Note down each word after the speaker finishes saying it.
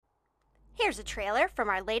Here's a trailer from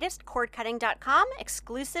our latest cordcutting.com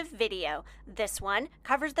exclusive video. This one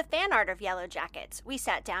covers the fan art of Yellowjackets. We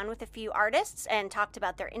sat down with a few artists and talked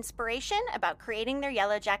about their inspiration about creating their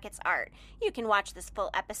Yellowjackets art. You can watch this full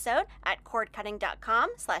episode at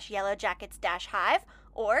cordcutting.com/yellowjackets-hive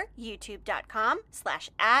or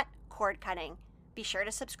youtube.com/@cordcutting. Be sure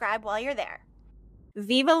to subscribe while you're there.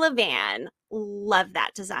 Viva La Van. Love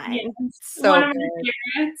that design. Yes, So one of my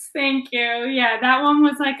favorites. Thank you. Yeah, that one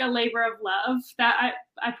was like a labor of love. That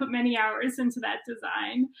I put many hours into that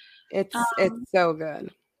design. It's so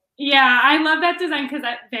good. Yeah, I love that design because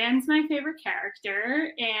Van's my favorite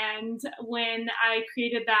character. And when I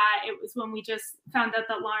created that, it was when we just found out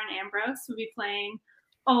that Lauren Ambrose would be playing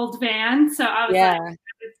old Van. So I was like,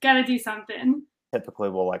 gotta do something. Typically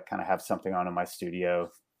we'll like kind of have something on in my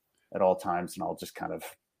studio at all times, and I'll just kind of,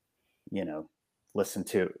 listen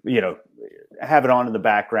to, have it on in the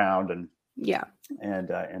background and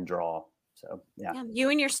draw. So, yeah. You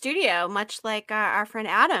in your studio, much like our friend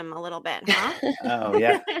Adam a little bit, huh? Oh,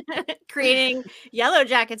 yeah. Creating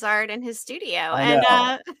Yellowjackets art in his studio. I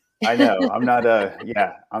know. I'm not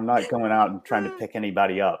going out and trying to pick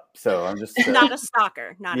anybody up. So I'm just not a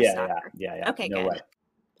stalker. A stalker. Yeah. Okay, no good. way.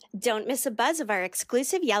 Don't miss a buzz of our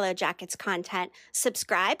exclusive Yellowjackets content.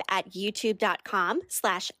 Subscribe at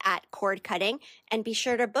youtube.com/@cordcutting and be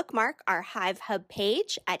sure to bookmark our Hive Hub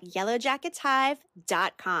page at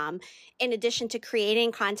yellowjacketshive.com. In addition to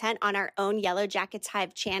creating content on our own Yellowjackets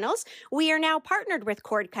Hive channels, we are now partnered with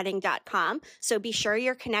cordcutting.com, so be sure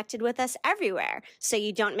you're connected with us everywhere so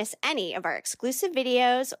you don't miss any of our exclusive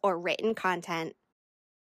videos or written content.